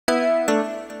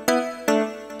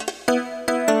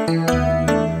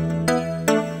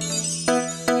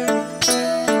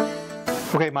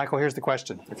Michael, here's the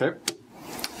question. Okay.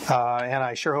 And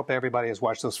I sure hope everybody has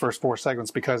watched those first 4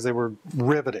 segments because they were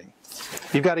riveting.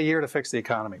 You've got a year to fix the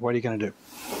economy. What are you going to do?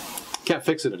 Can't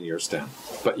fix it in a year, Stan,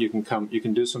 but you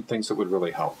can do some things that would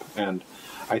really help. And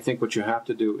I think what you have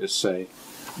to do is say,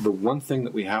 the one thing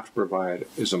that we have to provide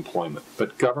is employment.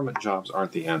 But government jobs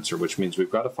aren't the answer, which means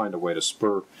we've got to find a way to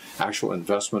spur actual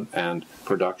investment and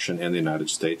production in the United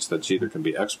States that's either can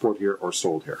be exported here or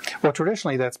sold here. Well,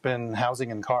 traditionally that's been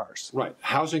housing and cars. Right.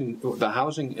 The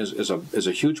housing is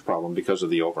a huge problem because of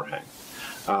the overhang.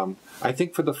 I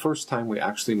think for the first time we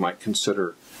actually might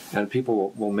consider, and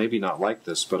people will maybe not like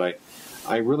this, but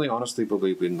I really honestly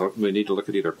believe we need to look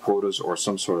at either quotas or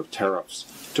some sort of tariffs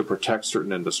to protect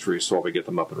certain industries so we get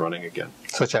them up and running again.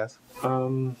 Such as?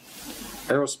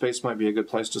 Aerospace might be a good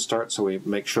place to start, so we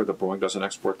make sure that Boeing doesn't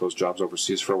export those jobs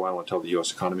overseas for a while until the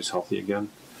U.S. economy is healthy again.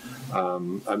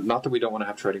 Not that we don't want to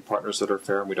have trading partners that are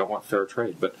fair and we don't want fair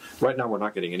trade, but right now we're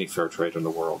not getting any fair trade in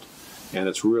the world. And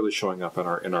it's really showing up in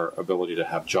our ability to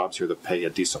have jobs here that pay a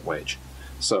decent wage.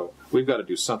 So we've got to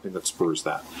do something that spurs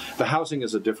that. The housing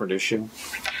is a different issue.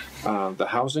 The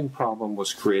housing problem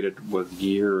was created with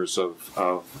years of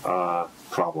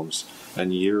problems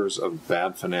and years of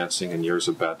bad financing and years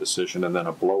of bad decision and then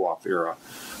a blow-off era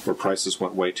where prices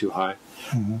went way too high.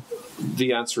 Mm-hmm.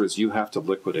 The answer is you have to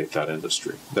liquidate that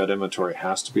industry. That inventory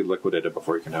has to be liquidated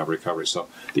before you can have recovery. So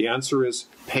the answer is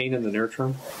pain in the near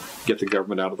term, get the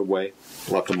government out of the way,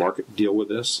 let the market deal with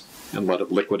this, and let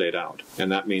it liquidate out.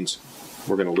 And that means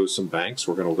we're going to lose some banks,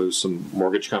 we're going to lose some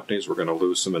mortgage companies, we're going to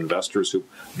lose some investors who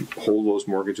hold those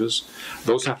mortgages.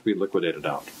 Those have to be liquidated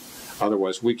out.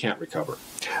 Otherwise, we can't recover.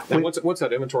 And once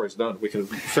that inventory is done, we can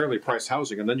fairly price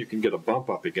housing, and then you can get a bump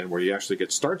up again where you actually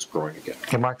starts growing again.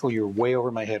 Okay, Michael, you're way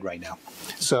over my head right now.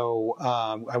 So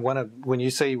I want to, when you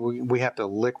say we have to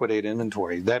liquidate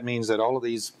inventory, that means that all of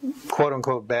these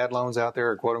quote-unquote bad loans out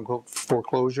there or quote-unquote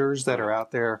foreclosures that are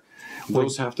out there.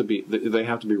 Those have to be, they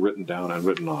have to be written down and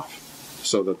written off,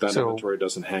 so that inventory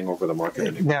doesn't hang over the market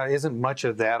anymore. Now, isn't much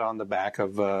of that on the back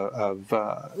of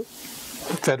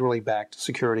federally backed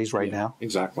securities right now?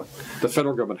 Exactly. The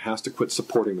federal government has to quit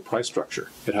supporting the price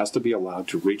structure. It has to be allowed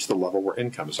to reach the level where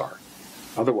incomes are.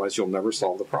 Otherwise, you'll never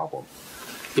solve the problem.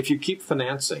 If you keep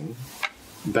financing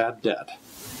bad debt,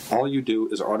 all you do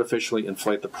is artificially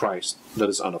inflate the price that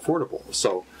is unaffordable.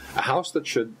 So a house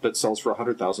that sells for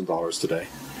 $100,000 today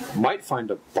might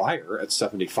find a buyer at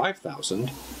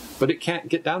 $75,000, but it can't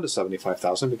get down to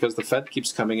 $75,000 because the Fed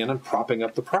keeps coming in and propping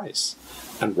up the price.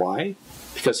 And why?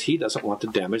 Because he doesn't want to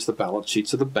damage the balance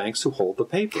sheets of the banks who hold the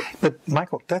paper. But,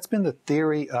 Michael, that's been the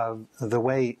theory of the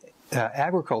way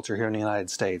agriculture here in the United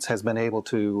States has been able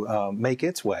to make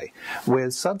its way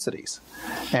with subsidies.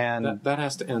 And that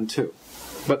has to end too.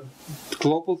 But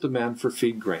global demand for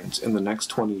feed grains in the next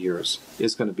 20 years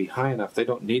is going to be high enough they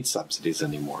don't need subsidies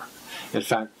anymore. In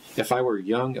fact, if I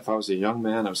was a young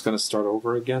man, I was going to start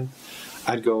over again,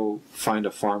 I'd go find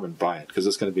a farm and buy it because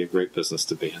it's going to be a great business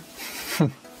to be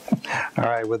in. All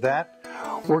right, with that,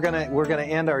 we're gonna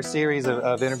end our series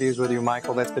of interviews with you,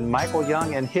 Michael. That's been Michael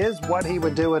Young and his What He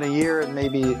Would Do in a Year and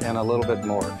maybe in a little bit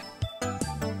more.